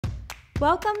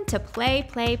Welcome to Play,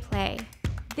 Play, Play.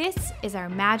 This is our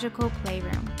magical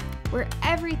playroom, where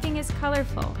everything is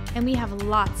colorful and we have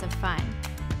lots of fun.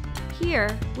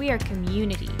 Here, we are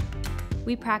community.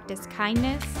 We practice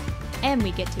kindness and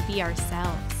we get to be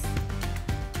ourselves.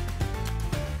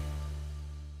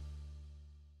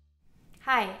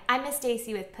 Hi, I'm Miss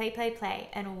Stacey with Play, Play, Play,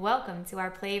 and welcome to our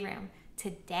playroom.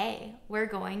 Today, we're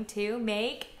going to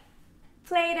make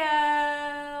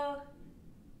Play-Doh.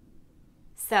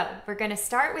 So we're going to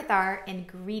start with our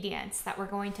ingredients that we're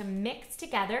going to mix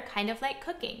together, kind of like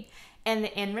cooking. And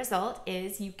the end result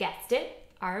is, you guessed it,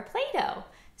 our Play-Doh.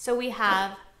 So we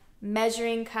have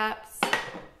measuring cups,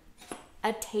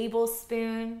 a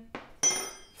tablespoon,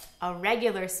 a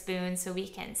regular spoon so we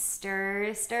can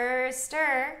stir, stir,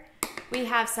 stir. We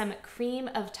have some cream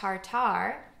of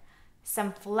tartar,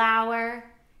 some flour,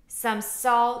 some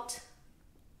salt,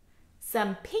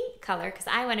 some pink color, because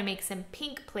I want to make some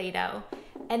pink Play-Doh.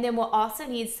 And then we'll also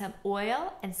need some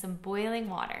oil and some boiling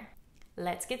water.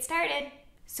 Let's get started.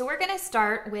 So we're gonna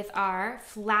start with our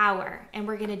flour, and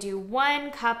we're gonna do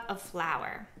 1 cup of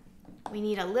flour. We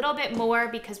need a little bit more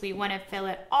because we wanna fill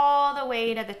it all the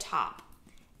way to the top.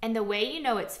 And the way you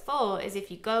know it's full is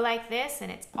if you go like this and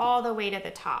it's all the way to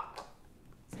the top.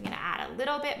 So I'm gonna add a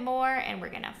little bit more and we're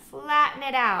gonna flatten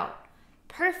it out.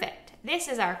 Perfect. This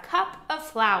is our cup of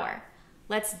flour.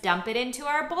 Let's dump it into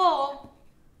our bowl.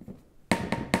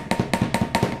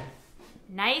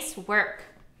 Nice work.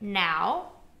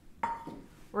 Now,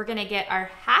 we're gonna get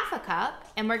our 1/2 cup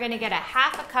and we're gonna get a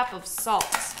 1/2 cup of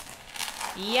salt.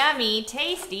 Yummy,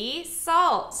 tasty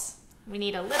salt. We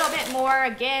need a little bit more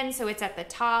again so it's at the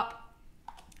top.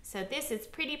 So this is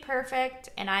pretty perfect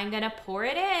and I'm gonna pour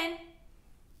it in.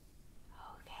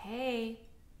 Okay.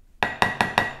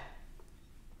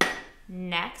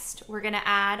 Next, we're gonna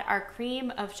add our cream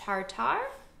of tartar.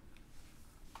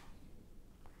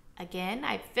 Again,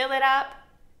 I fill it up,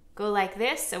 go like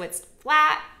this so it's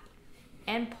flat,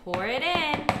 and pour it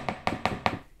in.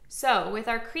 So with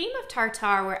our cream of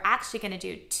tartar, we're actually gonna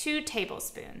do 2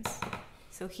 tablespoons.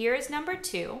 So here's number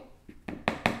 2.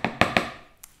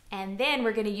 And then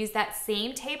we're gonna use that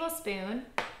same tablespoon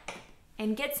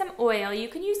and get some oil. You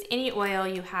can use any oil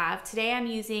you have. Today I'm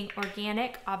using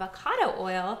organic avocado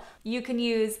oil. You can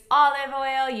use olive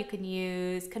oil, you can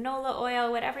use canola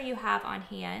oil, whatever you have on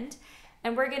hand.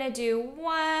 And we're gonna do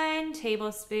 1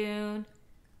 tablespoon.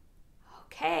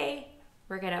 Okay,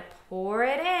 we're gonna pour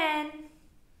it in.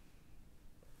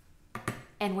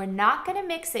 And we're not gonna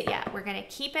mix it yet. We're gonna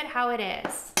keep it how it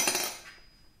is.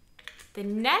 The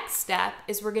next step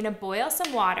is we're gonna boil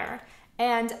some water.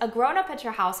 And a grown-up at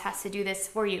your house has to do this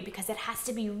for you because it has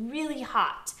to be really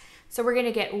hot. So we're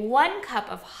gonna get 1 cup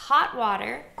of hot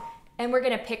water and we're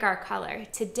gonna pick our color.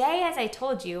 Today, as I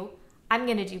told you, I'm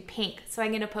gonna do pink. So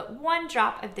I'm gonna put 1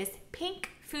 drop of this pink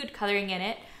food coloring in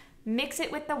it, mix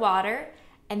it with the water,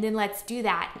 and then let's do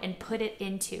that and put it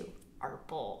into our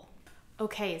bowl.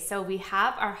 Okay, so we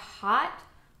have our hot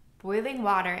boiling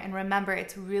water, and remember,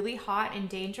 it's really hot and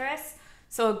dangerous,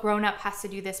 so a grown-up has to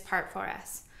do this part for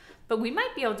us. But we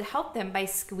might be able to help them by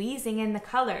squeezing in the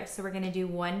color. So we're gonna do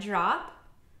 1 drop.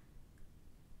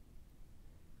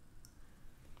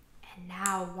 And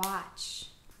now watch.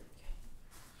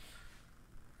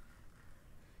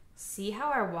 See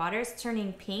how our water's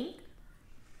turning pink?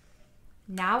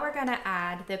 Now we're gonna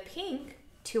add the pink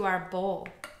to our bowl.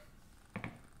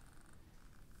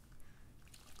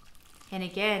 And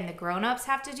again, the grown-ups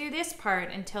have to do this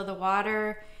part until the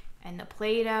water and the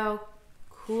Play-Doh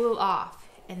cool off.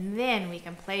 And then we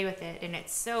can play with it, and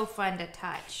it's so fun to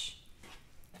touch.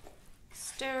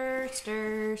 Stir,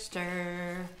 stir,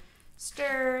 stir,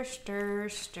 stir, stir,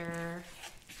 stir.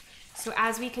 So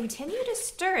as we continue to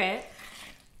stir it,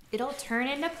 it'll turn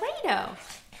into Play-Doh.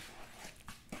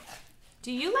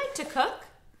 Do you like to cook?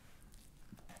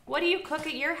 What do you cook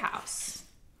at your house?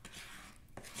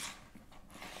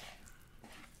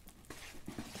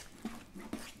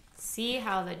 See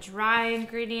how the dry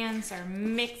ingredients are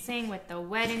mixing with the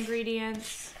wet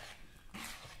ingredients?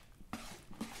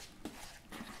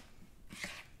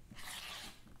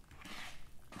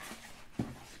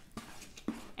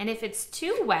 And if it's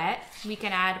too wet, we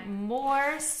can add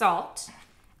more salt.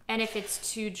 And if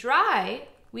it's too dry,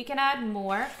 we can add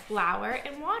more flour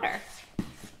and water.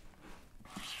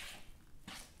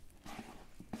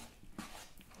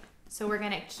 So we're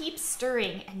gonna keep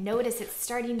stirring, and notice it's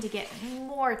starting to get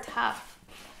more tough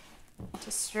to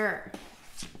stir.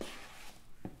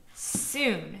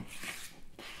 Soon,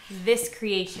 this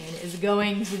creation is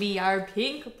going to be our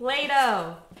pink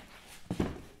Play-Doh.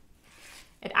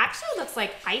 It actually looks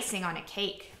like icing on a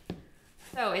cake.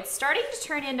 So it's starting to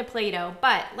turn into Play-Doh,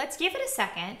 but let's give it a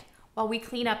second. while we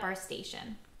clean up our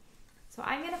station. So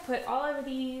I'm gonna put all of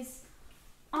these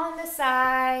on the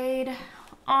side,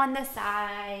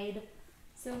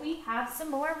 so we have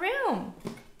some more room.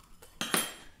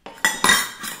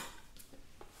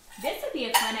 This would be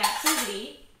a fun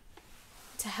activity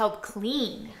to help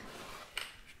clean.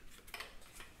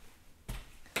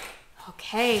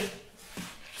 Okay,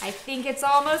 I think it's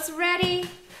almost ready.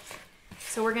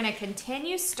 So we're gonna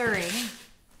continue stirring,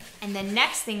 and the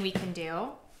next thing we can do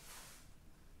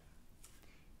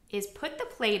is put the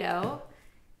Play-Doh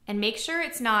and make sure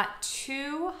it's not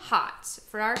too hot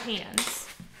for our hands.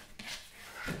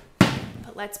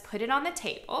 But let's put it on the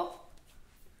table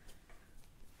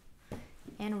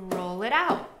and roll it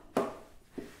out.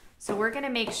 So we're gonna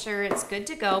make sure it's good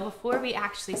to go before we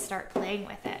actually start playing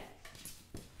with it.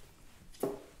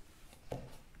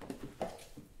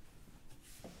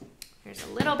 There's a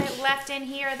little bit left in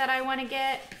here that I wanna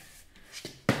get.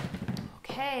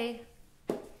 Okay.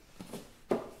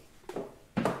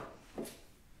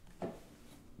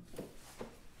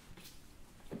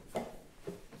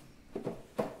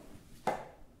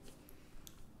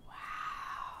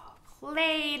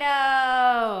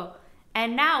 Play-Doh.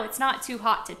 And now it's not too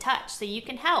hot to touch, so you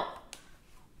can help.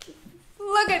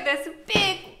 Look at this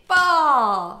big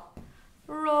ball.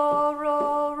 Roll,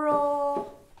 roll,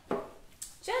 roll.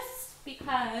 Just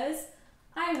because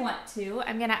I want to,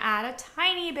 I'm gonna add a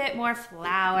tiny bit more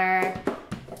flour,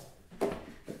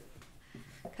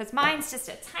 because mine's just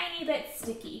a tiny bit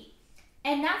sticky.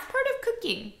 And that's part of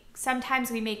cooking. Sometimes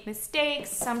we make mistakes,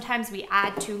 sometimes we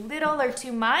add too little or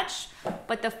too much,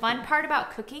 but the fun part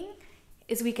about cooking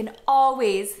is we can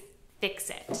always fix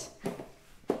it.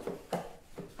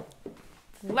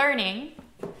 Learning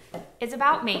is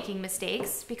about making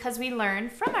mistakes because we learn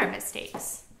from our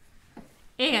mistakes.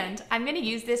 And I'm gonna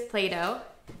use this Play-Doh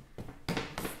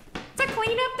to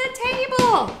clean up the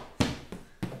table.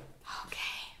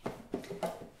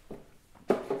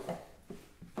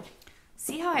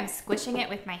 See how I'm squishing it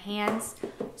with my hands?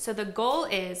 So the goal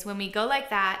is when we go like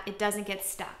that, it doesn't get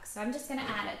stuck. So I'm just gonna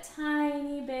add a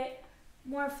tiny bit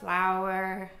more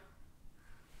flour.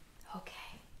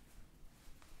 Okay.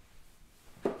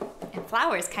 And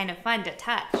flour is kind of fun to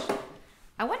touch.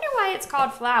 I wonder why it's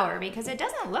called flour, because it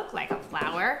doesn't look like a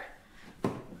flower.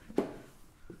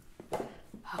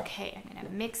 Okay, I'm gonna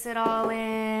mix it all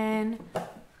in.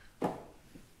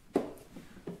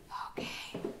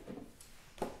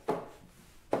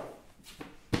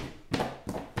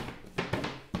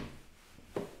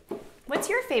 What's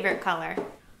your favorite color?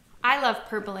 I love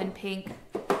purple and pink.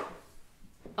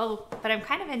 Oh, but I'm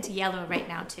kind of into yellow right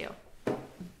now too.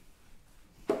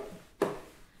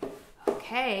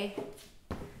 Okay.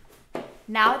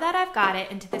 Now that I've got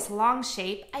it into this long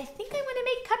shape, I think I want to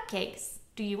make cupcakes.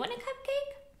 Do you want a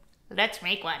cupcake? Let's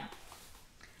make one.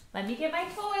 Let me get my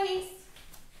toys.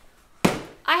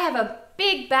 I have a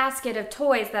big basket of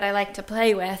toys that I like to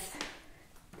play with.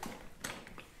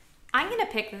 I'm gonna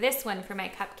pick this one for my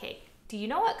cupcake. Do you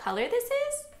know what color this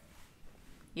is?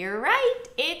 You're right,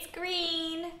 it's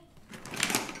green.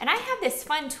 And I have this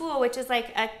fun tool, which is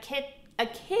like a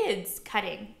kid's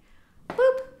cutting.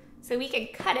 Boop. So we can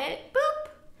cut it,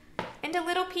 boop, into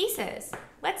little pieces.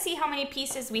 Let's see how many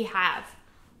pieces we have.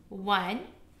 1,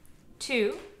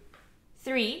 2,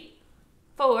 3,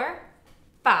 4,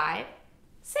 5,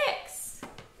 6.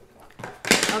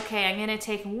 Okay, I'm gonna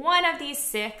take one of these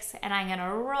 6 and I'm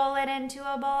gonna roll it into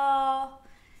a ball.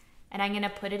 And I'm gonna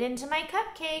put it into my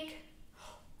cupcake.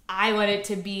 I want it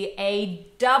to be a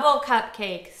double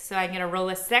cupcake. So I'm gonna roll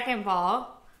a second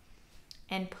ball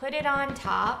and put it on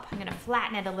top. I'm gonna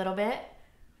flatten it a little bit.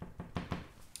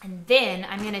 And then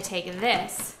I'm gonna take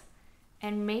this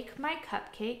and make my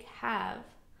cupcake have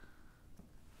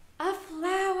a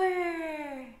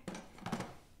flower.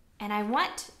 And I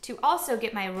want to also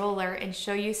get my roller and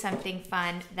show you something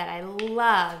fun that I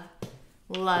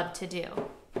love to do.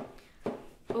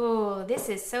 Oh, this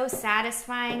is so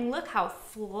satisfying. Look how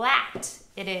flat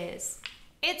it is.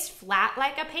 It's flat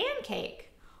like a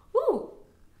pancake. Ooh,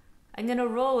 I'm gonna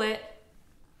roll it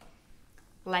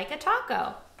like a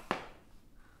taco.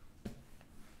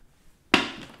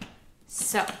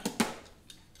 So,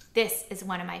 this is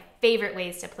one of my favorite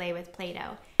ways to play with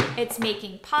Play-Doh. It's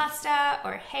making pasta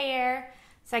or hair.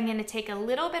 So I'm gonna take a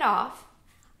little bit off.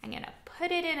 I'm gonna put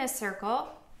it in a circle.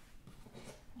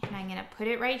 And I'm gonna put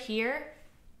it right here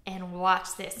and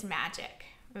watch this magic.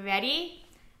 Ready?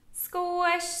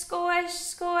 Squish, squish,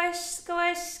 squish,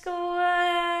 squish, squish.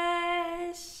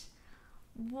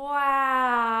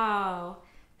 Wow.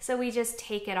 So we just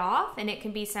take it off and it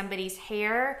can be somebody's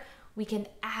hair. We can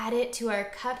add it to our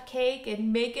cupcake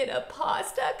and make it a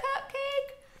pasta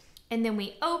cupcake. and then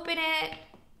we open it,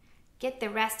 get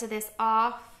the rest of this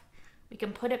off. We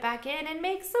can put it back in and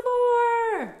make some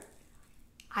more.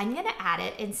 I'm gonna add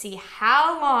it and see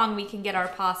how long we can get our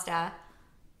pasta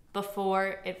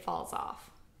before it falls off.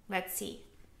 Let's see.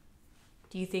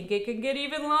 Do you think it could get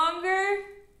even longer?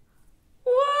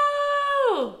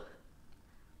 Whoa!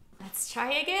 Let's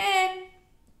try again.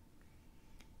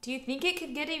 Do you think it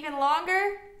could get even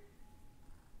longer?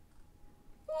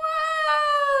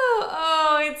 Whoa!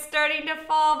 Oh, it's starting to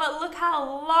fall, but look how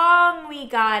long we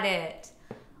got it.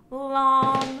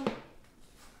 Long.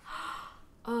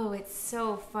 Oh, it's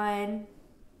so fun.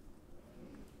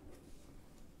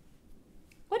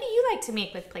 What do you like to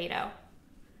make with Play-Doh?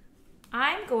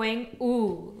 I'm going,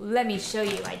 ooh, let me show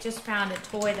you. I just found a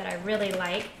toy that I really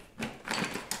like.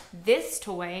 This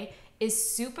toy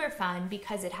is super fun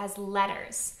because it has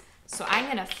letters. So I'm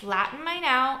gonna flatten mine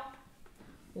out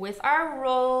with our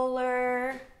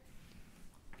roller.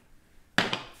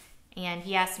 And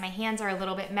yes, my hands are a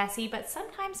little bit messy, but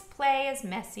sometimes play is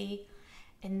messy.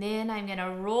 And then I'm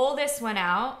gonna roll this one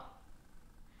out.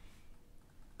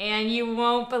 And you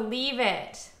won't believe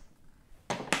it.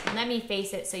 Let me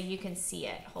face it so you can see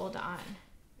it. Hold on.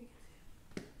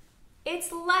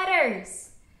 It's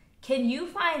letters. Can you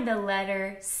find the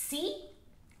letter C?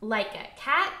 Like a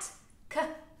cat?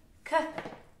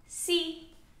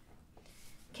 C.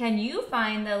 Can you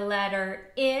find the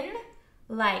letter N?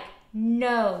 Like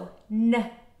no, no.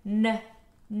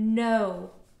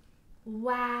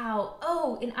 Wow.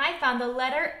 Oh, and I found the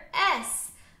letter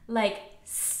S. Like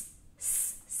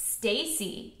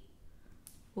Stacey.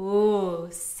 Ooh,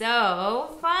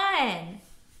 so fun.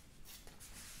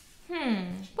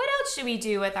 What else should we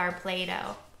do with our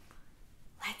Play-Doh?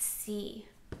 Let's see.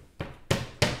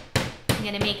 I'm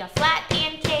gonna make a flat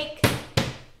pancake.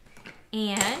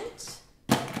 And,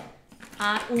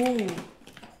 ooh,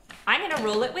 I'm gonna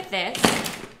roll it with this,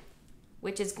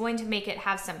 which is going to make it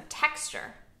have some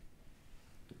texture.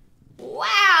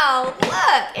 Wow,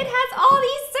 look, it has all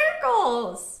these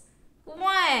circles.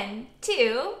 1,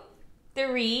 2,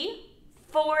 3,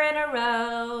 4 in a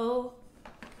row.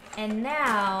 And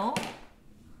now,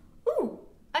 ooh,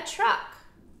 a truck.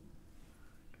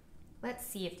 Let's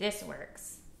see if this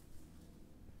works.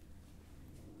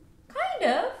 Kind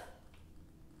of.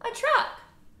 A truck.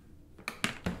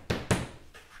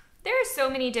 There are so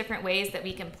many different ways that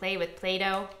we can play with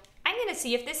Play-Doh. I'm gonna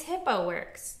see if this hippo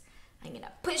works. I'm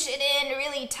gonna push it in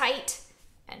really tight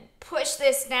and push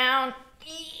this down.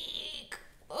 Eek.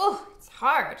 Oh, it's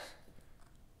hard.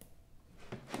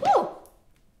 Woo.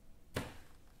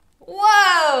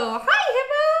 Whoa, hi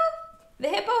hippo. The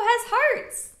hippo has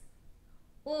hearts.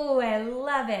 Ooh, I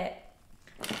love it.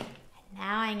 And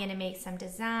now I'm gonna make some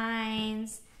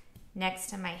designs next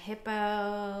to my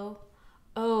hippo.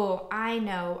 Oh, I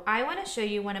know. I wanna show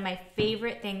you one of my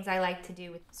favorite things I like to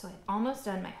do. So I've almost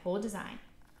done my whole design.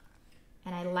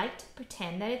 And I like to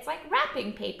pretend that it's like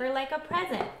wrapping paper, like a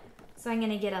present. So I'm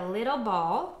gonna get a little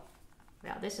ball.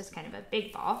 Well, this is kind of a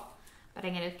big ball, but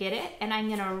I'm gonna get it and I'm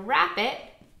gonna wrap it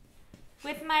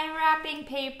with my wrapping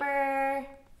paper.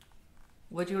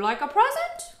 Would you like a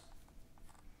present?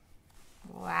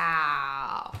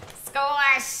 Wow.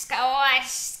 Squish, squish,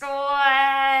 squish.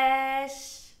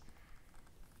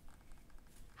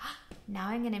 Now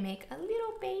I'm gonna make a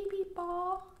little baby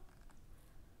ball.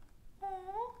 Aww.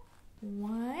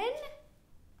 1,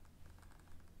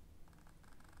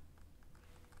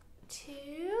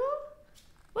 2,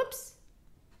 whoops.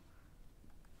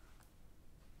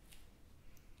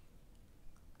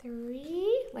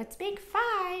 3, let's make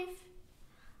 5,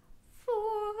 4,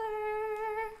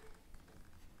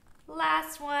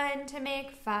 last one to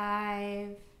make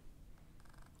 5.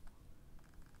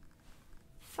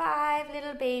 5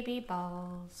 little baby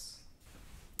balls.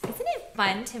 Isn't it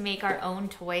fun to make our own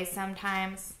toys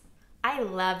sometimes? I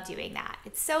love doing that.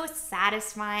 It's so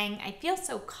satisfying. I feel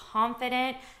so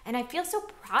confident and I feel so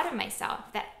proud of myself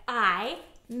that I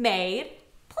made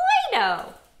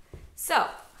Play-Doh. So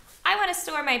I want to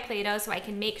store my Play-Doh so I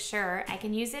can make sure I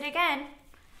can use it again.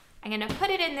 I'm gonna put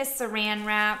it in this saran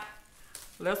wrap.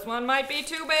 This one might be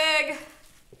too big.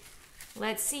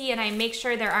 Let's see, and I make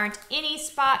sure there aren't any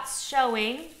spots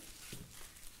showing.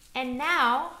 And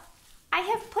now I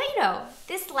have Play-Doh.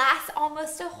 This lasts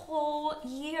almost a whole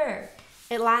year.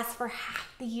 It lasts for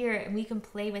half the year and we can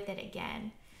play with it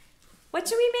again. What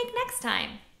should we make next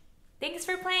time? Thanks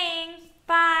for playing.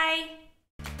 Bye.